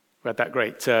We had that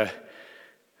great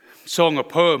song or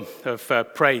poem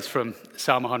of praise from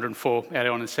Psalm 104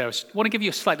 earlier on in the service. I want to give you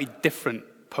a slightly different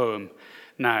poem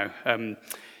now.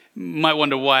 Might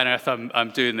wonder why on earth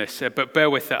I'm doing this, but bear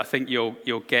with it. I think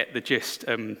you'll get the gist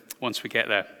once we get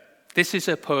there. This is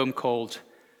a poem called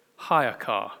Hire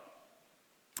Car.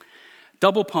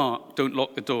 Double park, don't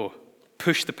lock the door.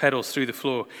 Push the pedals through the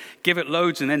floor. Give it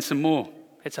loads and then some more.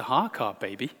 It's a hire car,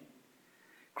 baby.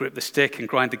 Grip the stick and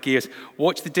grind the gears.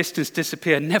 Watch the distance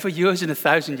disappear. Never yours in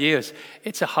 1,000 years.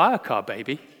 It's a hire car,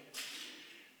 baby.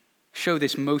 Show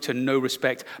this motor no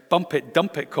respect. Bump it,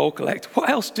 dump it, call, collect. What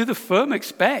else do the firm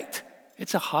expect?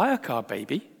 It's a hire car,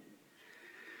 baby.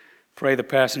 Pray the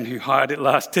person who hired it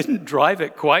last didn't drive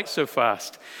it quite so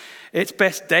fast. Its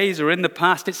best days are in the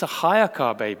past. It's a hire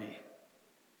car, baby.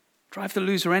 Drive the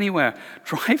loser anywhere.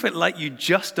 Drive it like you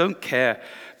just don't care.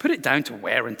 Put it down to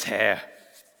wear and tear.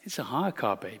 It's a hire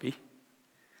car, baby.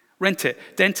 Rent it,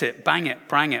 dent it, bang it,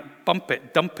 brang it, bump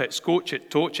it, dump it, scorch it,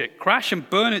 torch it, crash and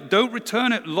burn it, don't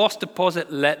return it, lost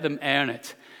deposit, let them earn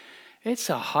it.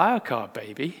 It's a hire car,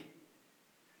 baby.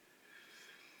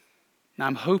 Now,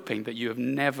 I'm hoping that you have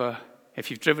never,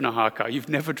 if you've driven a hire car, you've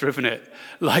never driven it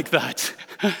like that.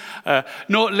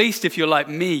 Not least if you're like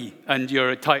me and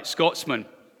you're a tight Scotsman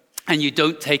and you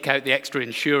don't take out the extra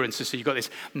insurance, so you've got this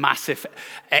massive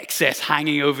excess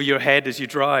hanging over your head as you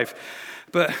drive.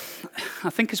 But I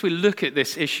think as we look at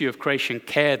this issue of creation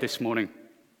care this morning,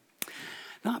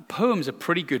 that poem's a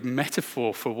pretty good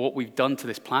metaphor for what we've done to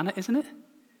this planet, isn't it?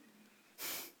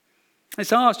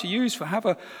 It's ours to use for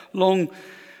however long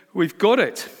we've got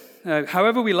it,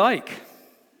 however we like.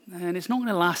 And it's not going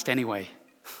to last anyway.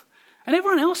 And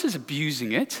everyone else is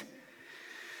abusing it.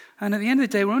 And at the end of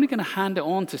the day, we're only going to hand it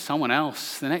on to someone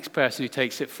else, the next person who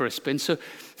takes it for a spin. So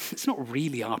it's not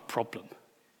really our problem.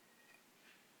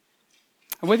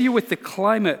 And whether you're with the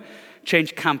climate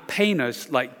change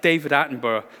campaigners like David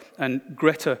Attenborough and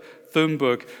Greta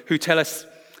Thunberg, who tell us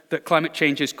that climate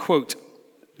change is, quote,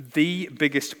 the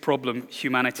biggest problem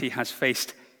humanity has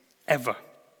faced ever.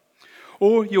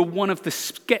 Or you're one of the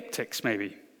skeptics,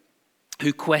 maybe,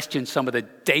 who question some of the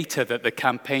data that the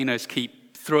campaigners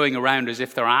keep throwing around as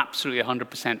if they're absolutely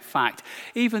 100% fact,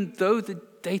 even though the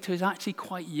data is actually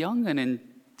quite young and in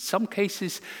some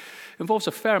cases involves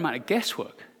a fair amount of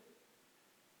guesswork.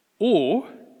 Or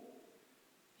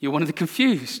you're one of the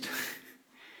confused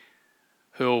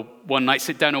who'll one night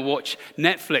sit down and watch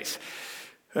Netflix,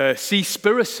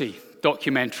 Seaspiracy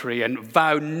documentary and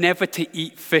vow never to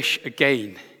eat fish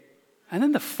again. And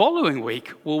then the following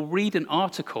week, we'll read an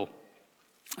article,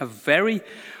 a very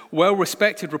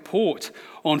well-respected report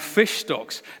on fish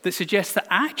stocks that suggests that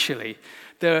actually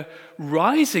they're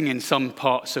rising in some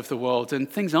parts of the world and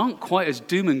things aren't quite as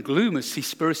doom and gloom as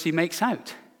Seaspiracy makes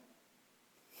out.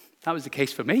 That was the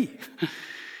case for me,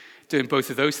 doing both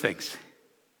of those things.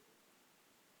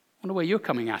 I wonder where you're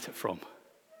coming at it from.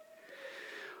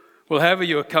 Well, however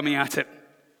you're coming at it,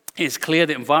 it's clear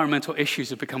that environmental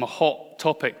issues have become a hot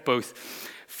topic, both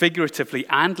figuratively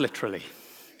and literally.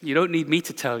 You don't need me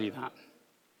to tell you that.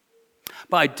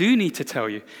 But I do need to tell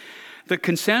you that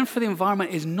concern for the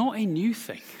environment is not a new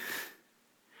thing.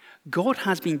 God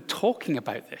has been talking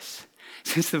about this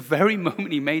since the very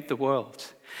moment he made the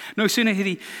world. No sooner had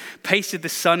he pasted the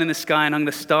sun in the sky and hung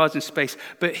the stars in space,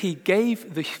 but he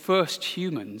gave the first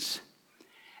humans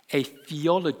a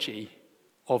theology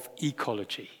of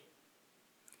ecology.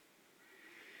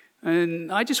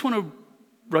 And I just want to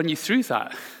run you through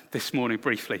that this morning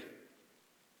briefly.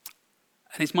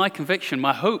 And it's my conviction,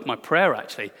 my hope, my prayer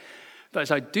actually, that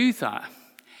as I do that,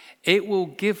 it will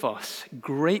give us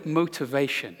great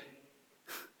motivation,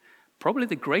 probably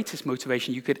the greatest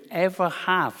motivation you could ever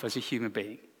have as a human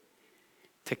being,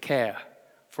 to care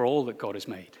for all that God has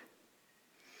made.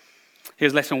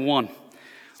 Here's lesson 1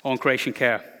 on creation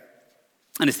care.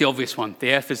 And it's the obvious one.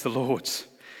 The earth is the Lord's.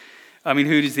 I mean,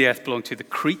 who does the earth belong to? The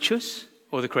creatures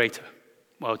or the Creator?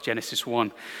 Well, Genesis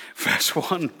 1, verse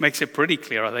 1 makes it pretty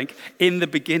clear, I think. In the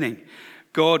beginning,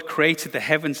 God created the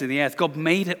heavens and the earth. God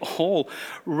made it all.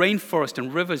 Rainforest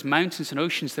and rivers, mountains and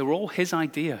oceans, they were all his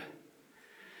idea.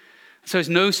 So it's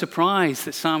no surprise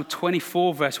that Psalm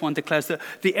 24, verse 1 declares that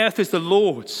the earth is the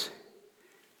Lord's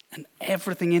and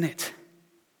everything in it.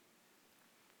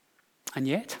 And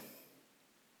yet,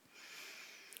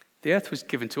 the earth was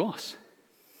given to us.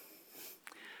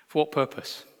 For what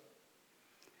purpose?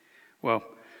 Well,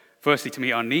 firstly, to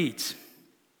meet our needs.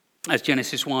 As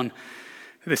Genesis 1,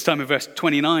 this time in verse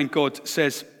 29, God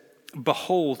says,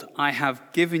 "Behold, I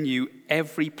have given you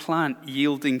every plant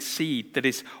yielding seed that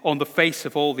is on the face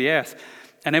of all the earth,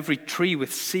 and every tree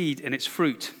with seed in its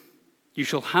fruit. You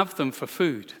shall have them for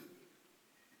food."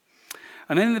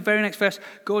 And then in the very next verse,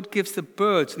 God gives the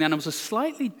birds and the animals a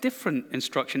slightly different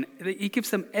instruction. He gives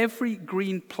them every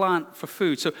green plant for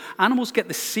food. So animals get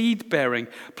the seed-bearing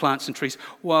plants and trees,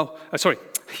 while,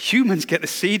 humans get the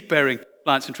seed-bearing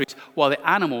plants and trees, while the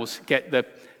animals get the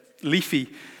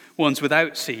leafy ones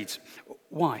without seeds.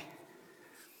 Why?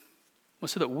 Well,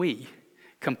 so that we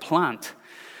can plant,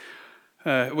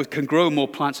 we can grow more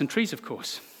plants and trees, of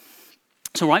course.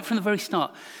 So right from the very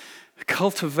start,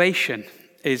 cultivation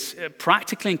is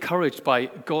practically encouraged by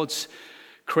God's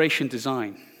creation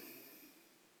design.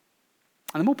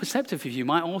 And the more perceptive of you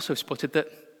might also have spotted that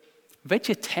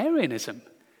vegetarianism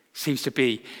seems to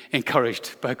be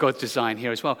encouraged by God's design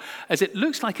here as well. As it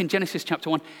looks like in Genesis chapter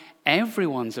 1,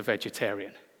 everyone's a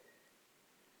vegetarian.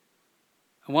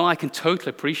 And while I can totally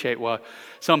appreciate why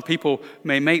some people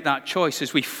may make that choice,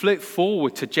 as we flip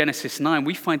forward to Genesis 9,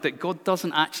 we find that God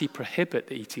doesn't actually prohibit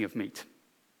the eating of meat.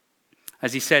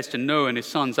 As he says to Noah and his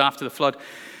sons after the flood,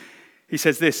 he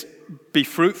says this, "Be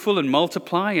fruitful and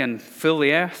multiply and fill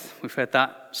the earth." We've heard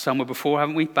that somewhere before,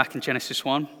 haven't we? Back in Genesis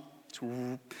 1. It's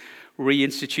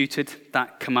reinstituted,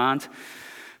 that command.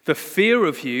 "The fear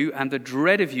of you and the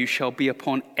dread of you shall be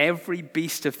upon every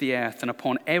beast of the earth and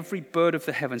upon every bird of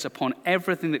the heavens, upon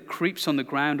everything that creeps on the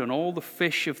ground and all the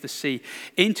fish of the sea.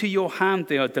 Into your hand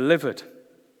they are delivered.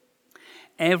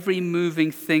 Every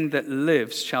moving thing that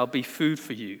lives shall be food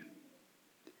for you.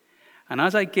 And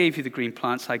as I gave you the green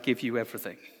plants, I give you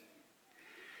everything."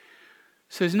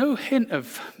 So there's no hint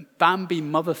of Bambi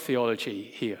mother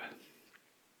theology here.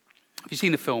 Have you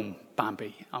seen the film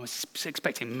Bambi? I was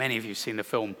expecting many of you have seen the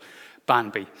film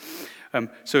Bambi.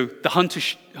 So the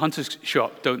hunters show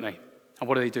up, don't they? And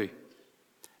what do?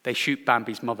 They shoot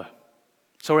Bambi's mother.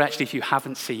 Sorry, actually, if you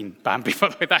haven't seen Bambi, by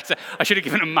the way, I should have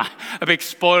given a big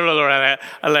spoiler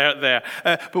alert there.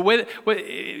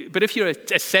 But if you're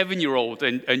a 7-year-old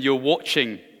and you're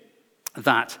watching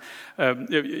that,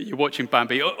 you're watching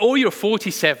Bambi, or you're a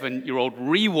 47-year-old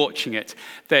rewatching it,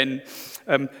 then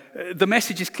the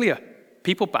message is clear.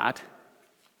 People bad,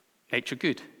 nature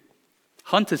good.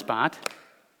 Hunters bad,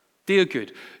 deer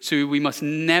good. So we must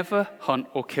never hunt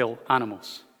or kill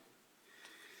animals.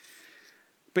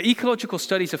 But ecological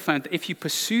studies have found that if you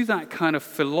pursue that kind of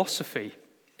philosophy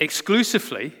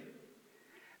exclusively,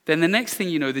 then the next thing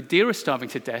you know, the deer are starving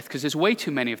to death because there's way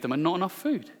too many of them and not enough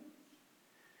food.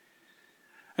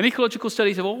 And ecological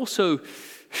studies have also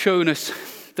shown us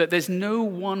that there's no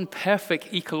one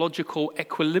perfect ecological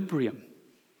equilibrium.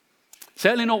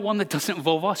 Certainly not one that doesn't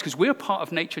involve us, because we're part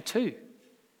of nature too.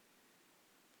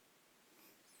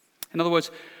 In other words,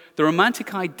 the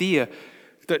romantic idea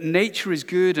that nature is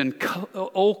good and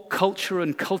all culture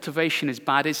and cultivation is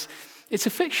bad it's a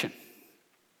fiction.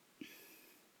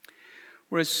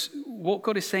 Whereas what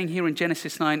God is saying here in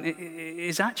Genesis 9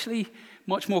 is actually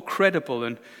much more credible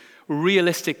and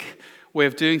realistic way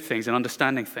of doing things and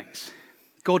understanding things.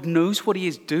 God knows what he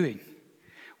is doing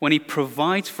when he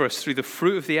provides for us through the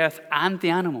fruit of the earth and the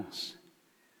animals.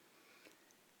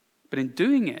 But in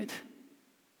doing it,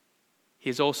 he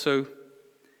is also,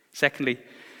 secondly,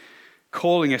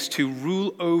 calling us to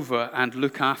rule over and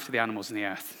look after the animals in the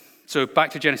earth. So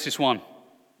back to Genesis 1,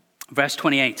 verse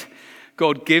 28.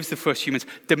 God gives the first humans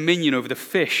dominion over the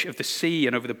fish of the sea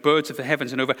and over the birds of the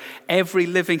heavens and over every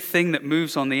living thing that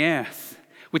moves on the earth.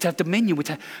 We're to have dominion,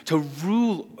 we're to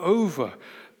rule over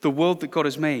the world that God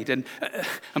has made. And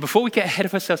before we get ahead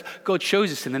of ourselves, God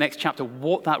shows us in the next chapter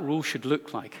what that rule should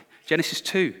look like. Genesis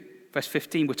 2, verse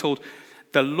 15, we're told,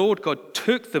 "The Lord God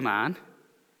took the man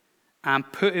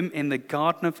and put him in the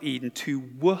Garden of Eden to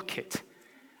work it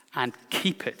and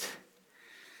keep it."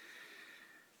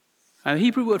 And the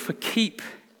Hebrew word for keep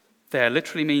there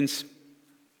literally means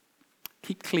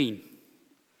keep clean,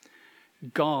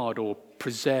 guard or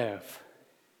preserve.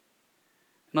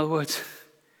 In other words,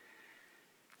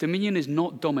 dominion is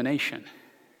not domination.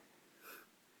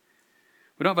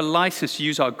 We don't have a license to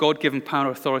use our God-given power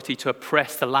and authority to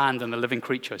oppress the land and the living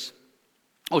creatures,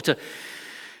 or to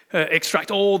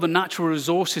extract all the natural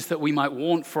resources that we might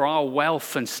want for our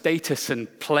wealth and status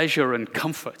and pleasure and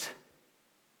comfort.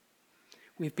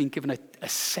 We've been given a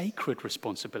sacred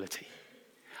responsibility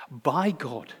by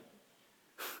God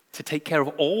to take care of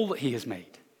all that he has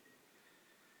made.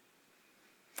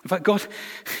 In fact, God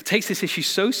takes this issue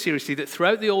so seriously that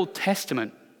throughout the Old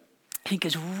Testament, he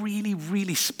gives really,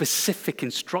 really specific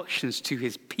instructions to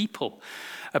his people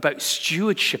about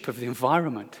stewardship of the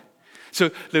environment. So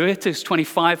Leviticus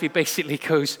 25, he basically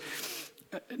goes,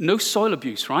 no soil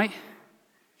abuse, right?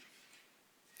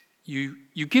 You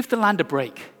give the land a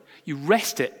break. You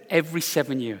rest it every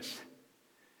 7 years.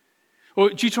 Or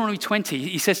Deuteronomy 20,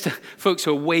 he says to folks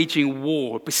who are waging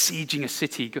war, besieging a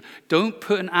city, don't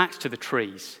put an axe to the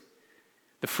trees,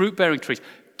 the fruit-bearing trees.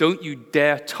 Don't you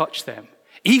dare touch them.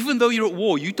 Even though you're at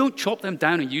war, you don't chop them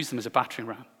down and use them as a battering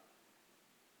ram.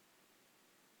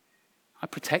 I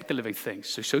protect the living things,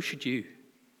 so should you.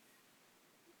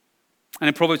 And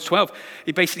in Proverbs 12,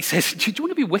 he basically says, do you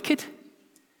want to be wicked?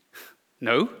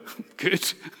 No?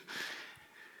 Good.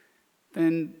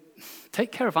 Then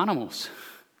take care of animals.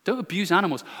 Don't abuse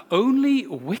animals. Only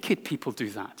wicked people do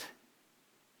that.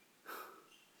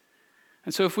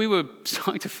 And so if we were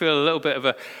starting to feel a little bit of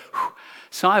a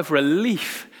sigh of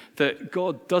relief that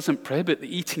God doesn't prohibit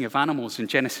the eating of animals in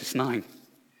Genesis 9,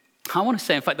 I want to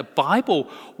say, in fact, the Bible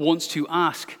wants to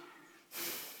ask,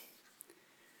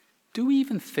 do we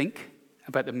even think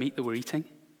about the meat that we're eating?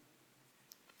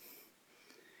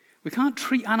 We can't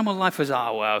treat animal life as,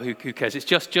 who cares? It's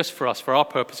just for us, for our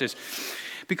purposes.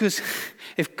 Because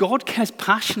if God cares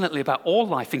passionately about all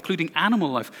life, including animal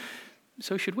life,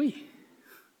 so should we.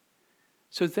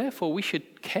 So therefore, we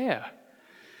should care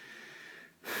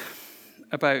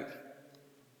about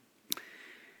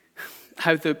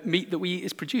how the meat that we eat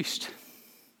is produced,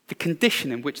 the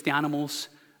condition in which the animals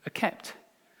are kept,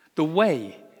 the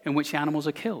way in which the animals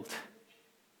are killed.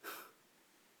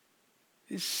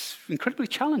 It's incredibly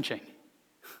challenging.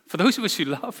 For those of us who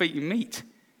love eating meat,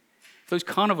 those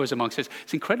carnivores amongst us,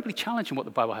 it's incredibly challenging what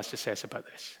the Bible has to say us about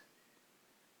this.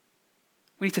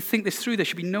 We need to think this through. There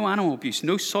should be no animal abuse,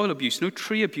 no soil abuse, no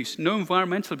tree abuse, no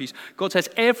environmental abuse. God says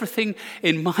everything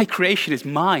in my creation is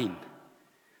mine.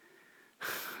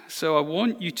 So I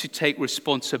want you to take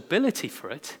responsibility for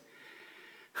it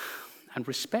and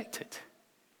respect it.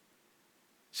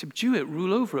 Subdue it,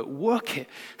 rule over it, work it.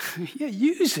 Yeah,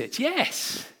 use it,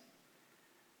 yes.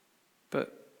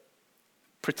 But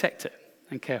protect it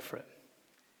and care for it.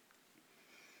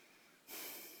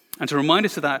 And to remind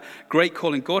us of that great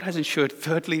calling, God has ensured,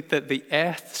 thirdly, that the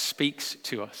earth speaks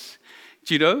to us.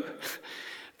 Do you know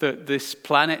that this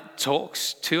planet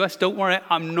talks to us? Don't worry,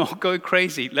 I'm not going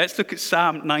crazy. Let's look at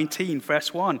Psalm 19,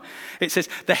 verse 1. It says,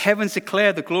 the heavens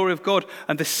declare the glory of God,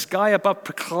 and the sky above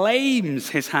proclaims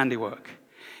his handiwork.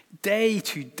 Day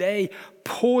to day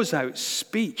pours out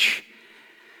speech,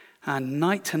 and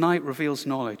night to night reveals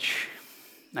knowledge.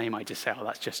 Now you might just say,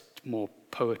 that's just more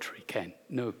poetry, Ken.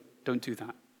 No, don't do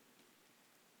that.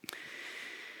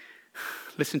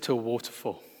 Listen to a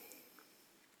waterfall.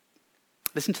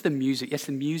 Listen to the music. Yes,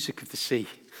 the music of the sea.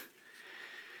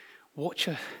 Watch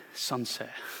a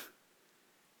sunset.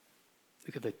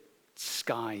 Look at the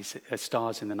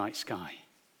stars in the night sky.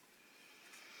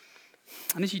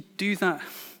 And as you do that,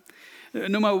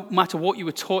 no matter what you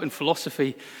were taught in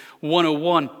Philosophy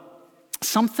 101,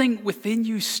 something within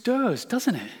you stirs,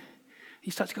 doesn't it?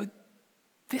 You start to go,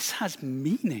 this has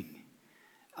meaning.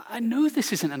 I know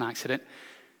this isn't an accident.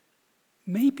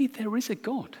 Maybe there is a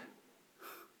God.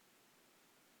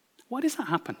 Why does that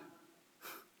happen?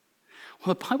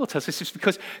 Well, the Bible tells us it's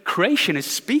because creation is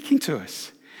speaking to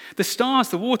us. The stars,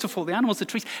 the waterfall, the animals, the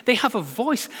trees, they have a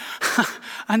voice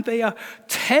and they are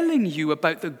telling you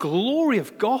about the glory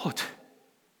of God.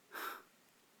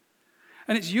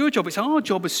 And it's your job, it's our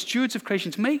job as stewards of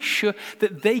creation to make sure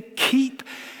that they keep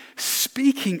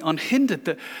speaking unhindered,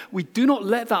 that we do not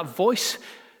let that voice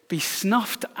be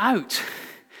snuffed out.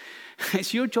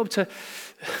 It's your job to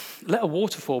let a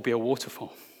waterfall be a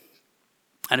waterfall,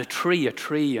 and a tree,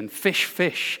 and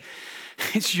fish.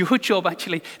 It's your job,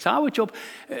 actually, it's our job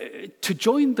to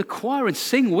join the choir and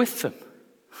sing with them.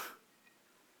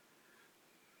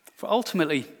 For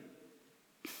ultimately,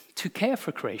 to care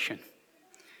for creation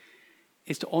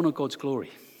is to honor God's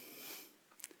glory.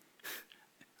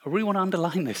 I really want to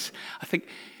underline this. I think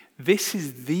this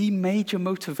is the major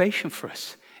motivation for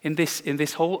us in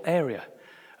this whole area.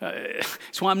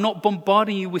 That's why I'm not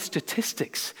bombarding you with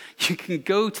statistics. You can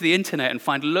go to the internet and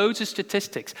find loads of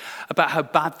statistics about how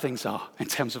bad things are in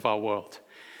terms of our world.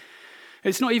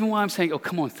 It's not even why I'm saying,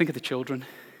 come on, think of the children.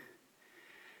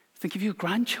 Think of your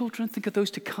grandchildren. Think of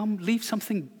those to come. Leave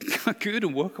something good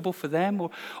and workable for them.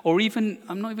 Or even,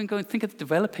 I'm not even going to think of the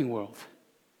developing world.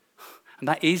 And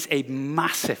that is a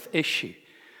massive issue.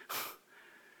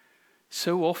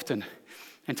 So often,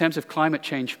 in terms of climate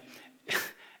change,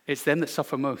 it's them that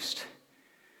suffer most.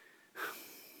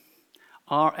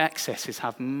 Our excesses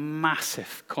have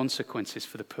massive consequences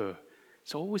for the poor.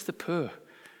 It's always the poor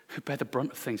who bear the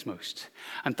brunt of things most.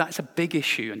 And that's a big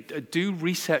issue. And do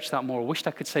research that more. I wished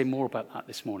I could say more about that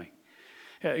this morning.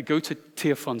 Go to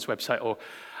Tearfund's website or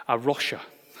Rocha,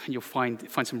 and you'll find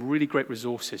some really great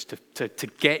resources to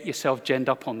get yourself genned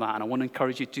up on that. And I want to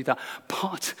encourage you to do that.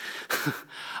 But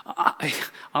I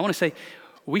want to say,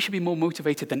 we should be more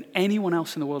motivated than anyone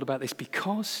else in the world about this,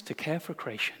 because to care for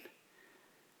creation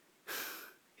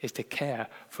is to care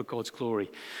for God's glory.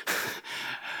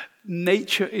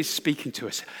 Nature is speaking to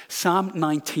us. Psalm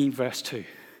 19, verse 2,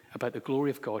 about the glory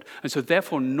of God. And so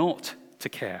therefore not to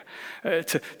care,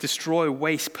 to destroy,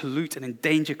 waste, pollute, and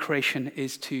endanger creation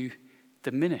is to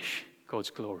diminish God's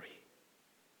glory.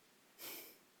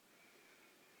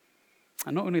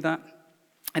 And not only that,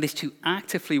 it is to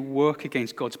actively work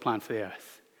against God's plan for the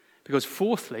earth. Because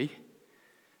fourthly,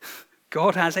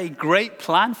 God has a great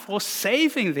plan for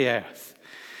saving the earth.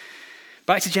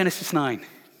 Back to Genesis 9.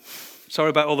 Sorry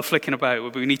about all the flicking about,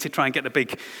 but we need to try and get the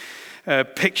big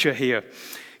picture here.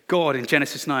 God in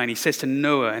Genesis 9, he says to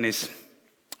Noah and his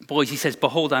boys, he says,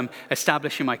 "Behold, I'm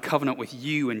establishing my covenant with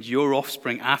you and your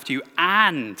offspring after you,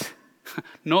 and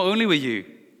not only with you,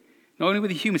 not only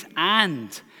with the humans,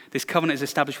 and this covenant is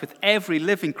established with every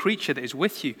living creature that is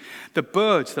with you, the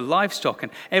birds, the livestock,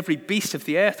 and every beast of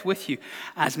the earth with you.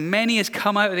 As many as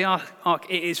come out of the ark,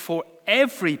 it is for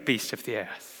every beast of the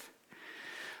earth."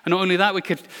 And not only that, we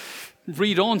could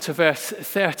read on to verse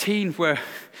 13 where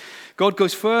God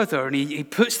goes further and he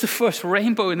puts the first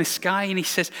rainbow in the sky and he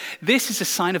says, "This is a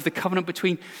sign of the covenant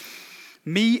between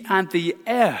me and the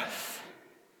earth."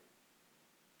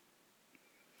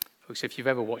 Folks, if you've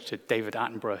ever watched a David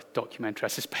Attenborough documentary, I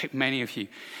suspect many of you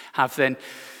have, then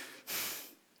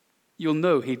you'll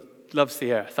know he loves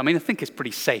the earth. I mean, I think it's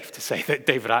pretty safe to say that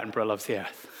David Attenborough loves the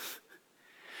earth.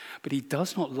 But he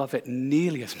does not love it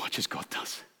nearly as much as God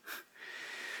does.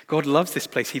 God loves this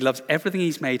place. He loves everything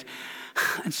he's made.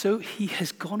 And so he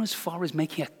has gone as far as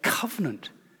making a covenant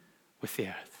with the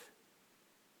earth.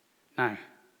 Now,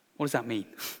 what does that mean?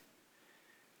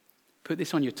 Put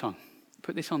this on your tongue.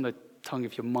 Put this on the tongue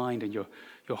of your mind and your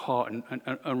heart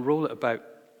and roll it about.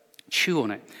 Chew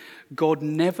on it. God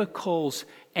never calls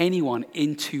anyone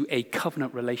into a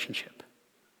covenant relationship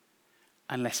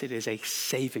unless it is a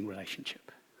saving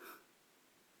relationship.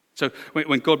 So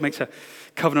when God makes a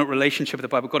covenant relationship with the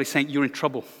Bible, God is saying, you're in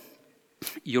trouble.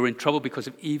 You're in trouble because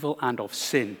of evil and of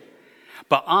sin.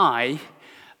 But I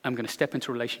am going to step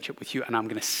into a relationship with you and I'm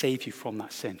going to save you from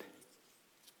that sin.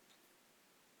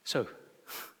 So,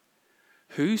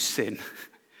 whose sin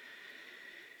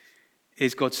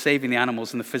is God saving the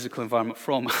animals and the physical environment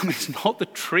from? I mean, it's not the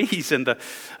trees and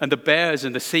the bears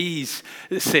and the seas'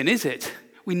 sin, is it?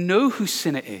 We know whose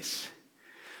sin it is.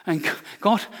 And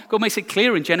God makes it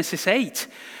clear in Genesis 8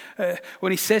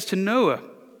 when he says to Noah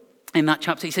in that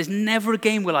chapter, he says, "Never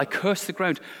again will I curse the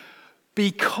ground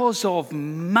because of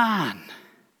man.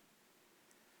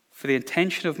 For the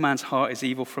intention of man's heart is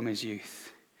evil from his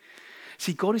youth."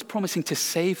 See, God is promising to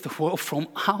save the world from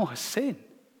our sin.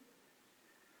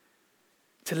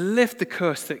 To lift the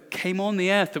curse that came on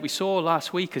the earth that we saw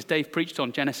last week as Dave preached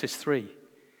on Genesis 3.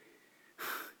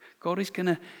 God is going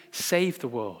to save the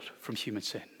world from human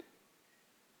sin.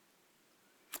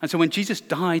 And so when Jesus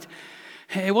died,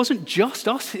 it wasn't just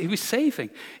us he was saving.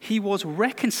 He was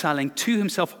reconciling to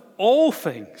himself all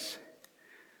things,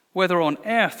 whether on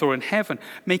earth or in heaven,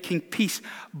 making peace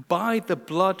by the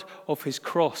blood of his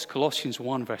cross. Colossians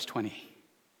 1, verse 20.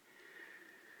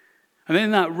 And then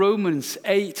in that Romans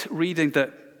 8 reading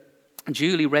that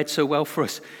Julie read so well for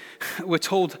us, we're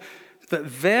told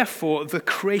that therefore the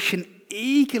creation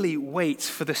eagerly waits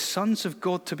for the sons of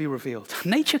God to be revealed.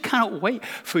 Nature cannot wait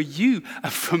for you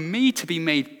and for me to be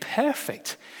made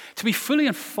perfect, to be fully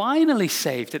and finally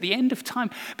saved at the end of time,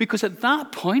 because at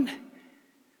that point,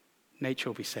 nature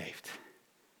will be saved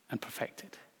and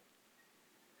perfected.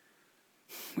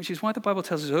 Which is why the Bible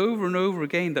tells us over and over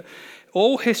again that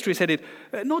all history is headed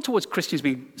not towards Christians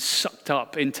being sucked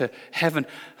up into heaven,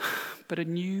 but a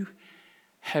new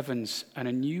heavens and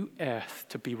a new earth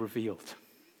to be revealed.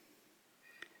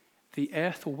 The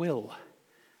earth will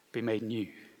be made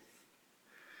new.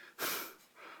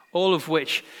 All of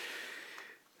which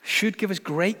should give us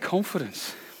great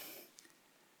confidence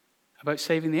about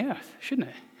saving the earth, shouldn't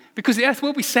it? Because the earth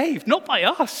will be saved, not by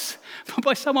us, but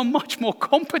by someone much more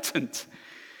competent.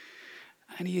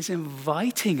 And he is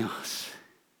inviting us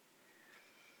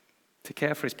to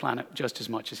care for his planet just as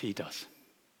much as he does.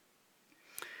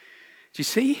 Do you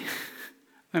see?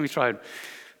 Let me try and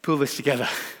pull this together.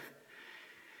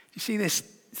 You see this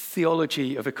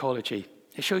theology of ecology?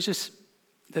 It shows us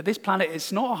that this planet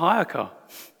is not a hire car.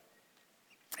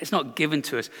 It's not given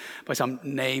to us by some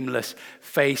nameless,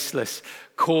 faceless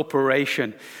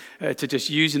corporation to just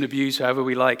use and abuse however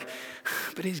we like.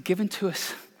 But it's given to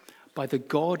us by the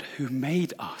God who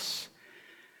made us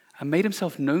and made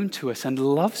himself known to us and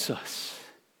loves us.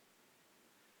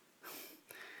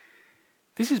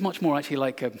 This is much more actually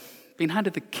like being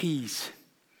handed the keys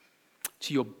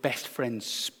to your best friend's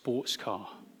sports car.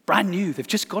 Brand new, they've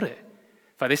just got it.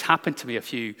 In fact, this happened to me a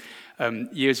few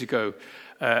years ago.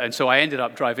 And so I ended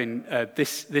up driving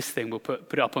this thing. We'll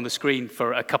put it up on the screen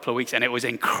for a couple of weeks, and it was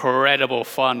incredible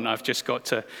fun, I've just got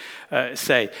to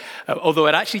say. Although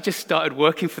I'd actually just started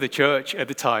working for the church at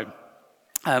the time.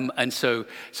 And so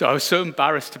I was so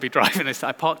embarrassed to be driving this.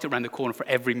 I parked it around the corner for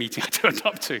every meeting I turned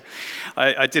up to.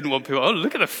 I didn't want people, oh,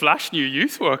 look at the flash new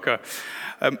youth worker.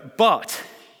 But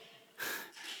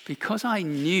because I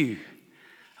knew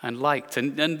and liked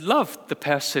and loved the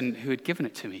person who had given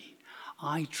it to me,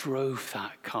 I drove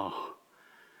that car.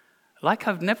 Like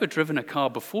I've never driven a car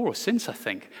before or since, I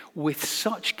think, with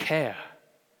such care.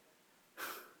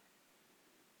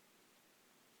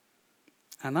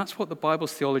 And that's what the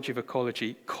Bible's theology of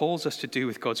ecology calls us to do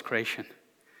with God's creation.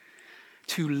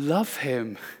 To love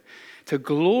him, to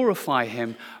glorify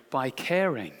him by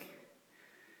caring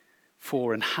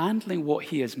for and handling what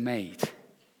he has made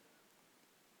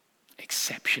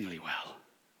exceptionally well.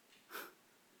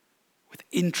 With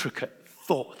intricate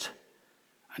thought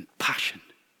and passion.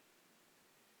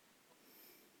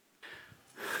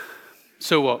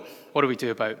 So what? What do we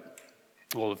do about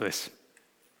all of this?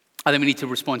 I think we need to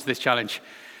respond to this challenge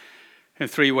in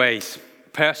three ways: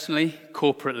 personally,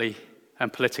 corporately,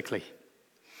 and politically.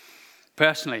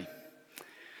 Personally,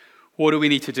 what do we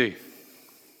need to do?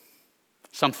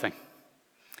 Something.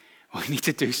 We need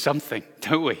to do something,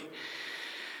 don't we?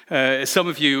 Some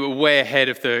of you are way ahead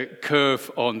of the curve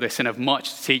on this and have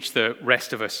much to teach the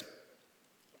rest of us.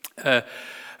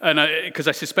 Because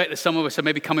I suspect that some of us are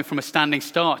maybe coming from a standing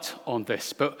start on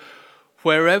this. But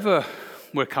wherever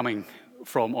we're coming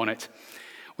from on it,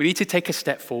 we need to take a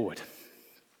step forward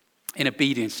in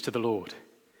obedience to the Lord.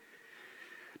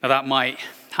 Now that might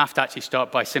have to actually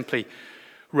start by simply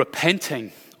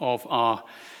repenting of our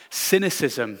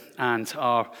cynicism and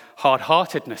our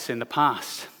hard-heartedness in the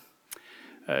past.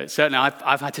 Certainly,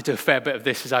 I've had to do a fair bit of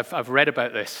this as I've read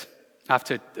about this. I have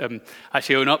to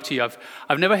actually own up to you.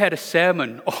 I've never heard a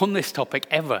sermon on this topic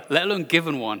ever, let alone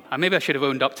given one. Maybe I should have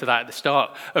owned up to that at the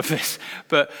start of this.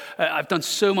 But I've done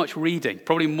so much reading,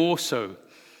 probably more so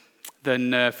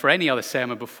than for any other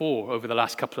sermon before over the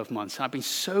last couple of months. And I've been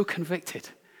so convicted.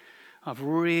 I've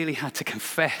really had to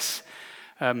confess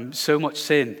so much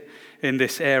sin in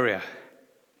this area.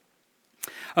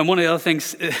 And one of the other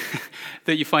things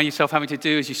that you find yourself having to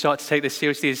do as you start to take this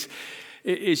seriously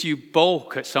is you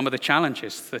balk at some of the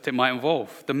challenges that it might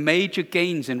involve. The major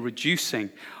gains in reducing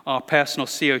our personal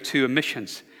CO2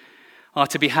 emissions are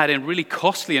to be had in really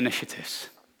costly initiatives,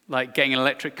 like getting an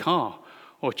electric car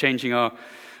or changing our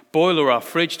boiler or our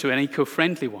fridge to an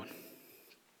eco-friendly one.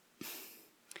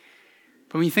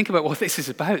 But when you think about what this is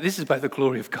about the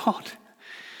glory of God.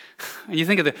 And you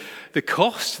think of the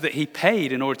cost that he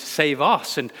paid in order to save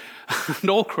us and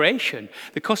all creation,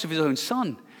 the cost of his own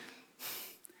son.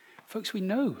 Folks, we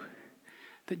know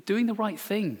that doing the right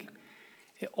thing,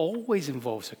 it always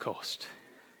involves a cost.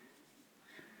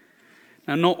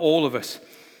 Now, not all of us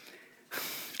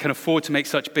can afford to make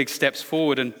such big steps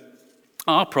forward, and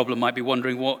our problem might be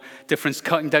wondering what difference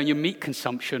cutting down your meat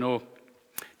consumption or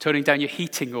turning down your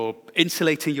heating or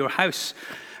insulating your house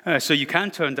so you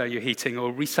can turn down your heating,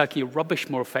 or recycling your rubbish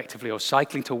more effectively, or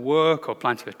cycling to work, or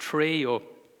planting a tree, or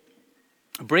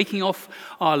breaking off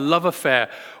our love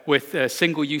affair with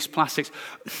single-use plastics.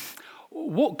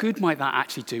 What good might that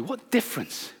actually do? What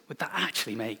difference would that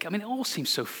actually make? I mean, it all seems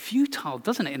so futile,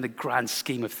 doesn't it, in the grand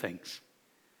scheme of things?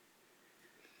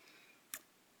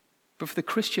 But for the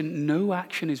Christian, no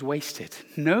action is wasted.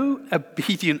 No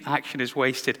obedient action is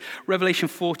wasted. Revelation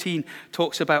 14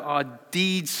 talks about our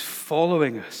deeds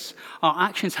following us. Our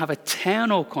actions have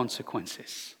eternal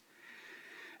consequences,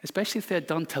 especially if they're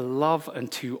done to love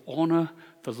and to honor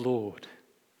the Lord.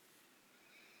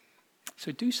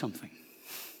 So do something.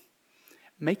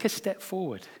 Make a step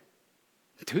forward.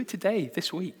 Do it today,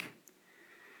 this week.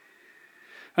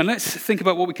 And let's think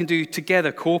about what we can do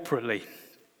together corporately.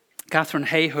 Katharine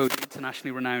Hayhoe,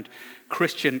 internationally renowned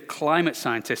Christian climate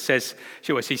scientist, says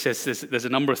there's a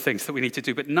number of things that we need to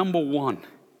do, but number one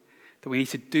that we need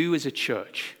to do as a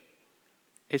church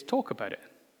is talk about it.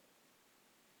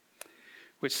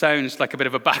 Which sounds like a bit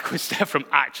of a backward step from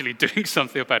actually doing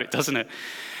something about it, doesn't it?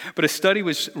 But a study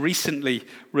was recently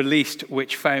released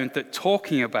which found that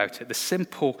talking about it, the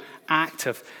simple act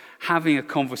of having a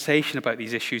conversation about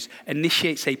these issues,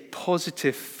 initiates a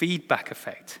positive feedback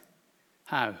effect.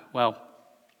 How? Well,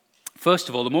 first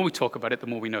of all, the more we talk about it, the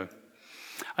more we know.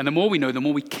 And the more we know, the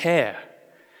more we care.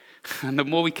 And the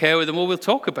more we care, the more we'll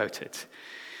talk about it.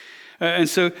 And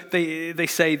so they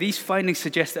say these findings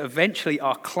suggest that eventually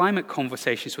our climate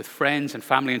conversations with friends and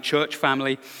family and church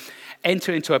family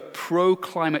enter into a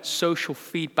pro-climate social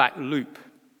feedback loop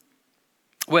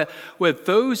where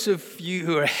those of you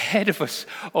who are ahead of us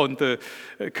on the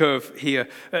curve here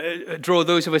draw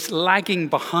those of us lagging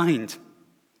behind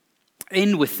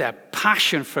in with their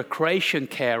passion for creation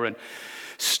care and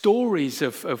stories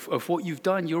of what you've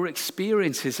done, your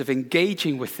experiences of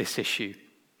engaging with this issue,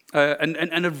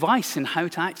 and advice in how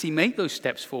to actually make those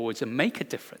steps forwards and make a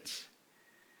difference.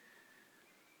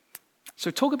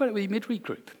 So talk about it with your midweek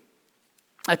group.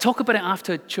 Talk about it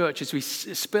after church as we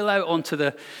spill out onto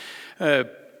the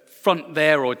front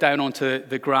there or down onto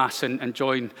the grass and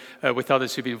join with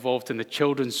others who've been involved in the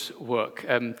children's work.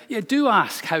 Do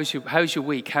ask, how's your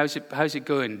week? How's it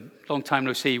going? Long time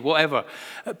no see, whatever.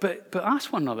 But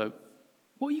ask one another,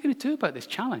 what are you going to do about this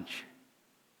challenge?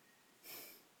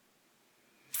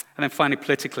 And then finally,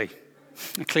 politically.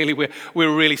 Clearly,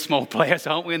 we're really small players,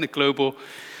 aren't we, in the global,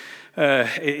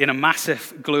 in a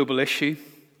massive global issue.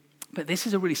 But this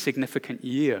is a really significant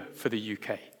year for the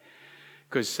UK.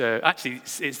 Because actually,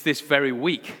 it's this very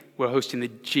week we're hosting the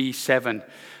G7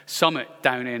 summit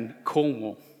down in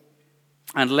Cornwall.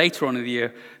 And later on in the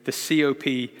year, the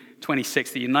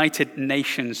COP26, the United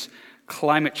Nations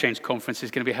Climate Change Conference,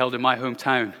 is going to be held in my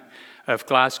hometown of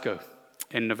Glasgow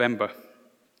in November.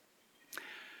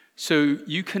 So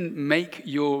you can make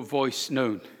your voice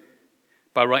known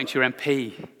by writing to your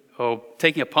MP, or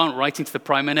taking a punt, writing to the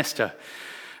Prime Minister,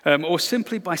 or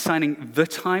simply by signing the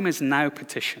Time Is Now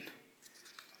petition,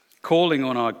 calling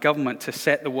on our government to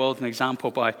set the world an example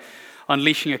by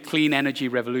unleashing a clean energy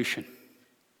revolution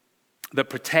that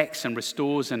protects and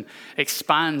restores and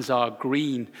expands our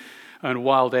green and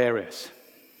wild areas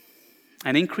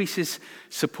and increases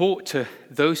support to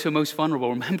those who are most vulnerable.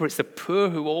 Remember, it's the poor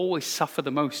who always suffer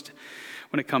the most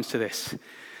when it comes to this.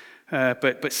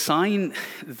 But sign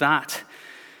that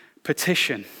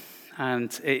petition,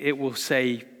 and it will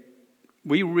say,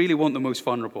 we really want the most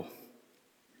vulnerable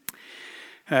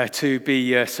to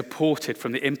be supported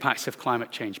from the impacts of climate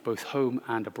change, both home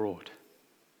and abroad.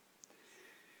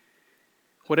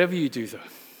 Whatever you do, though,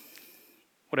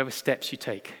 whatever steps you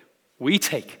take, we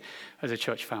take as a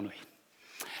church family,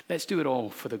 let's do it all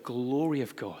for the glory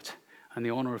of God and the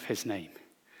honor of his name.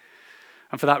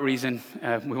 And for that reason,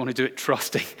 we want to do it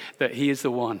trusting that he is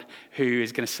the one who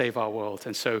is going to save our world.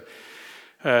 And so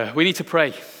we need to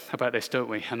pray about this, don't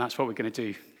we? And that's what we're going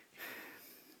to do.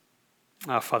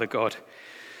 Our Father God,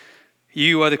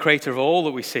 you are the creator of all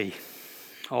that we see,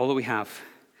 all that we have,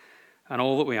 and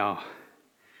all that we are.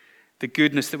 The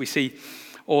goodness that we see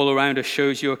all around us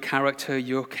shows your character,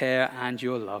 your care, and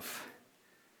your love.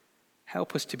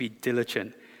 Help us to be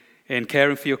diligent in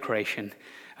caring for your creation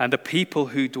and the people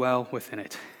who dwell within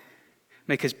it.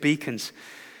 Make us beacons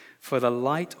for the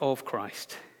light of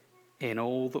Christ in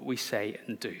all that we say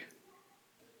and do.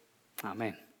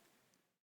 Amen.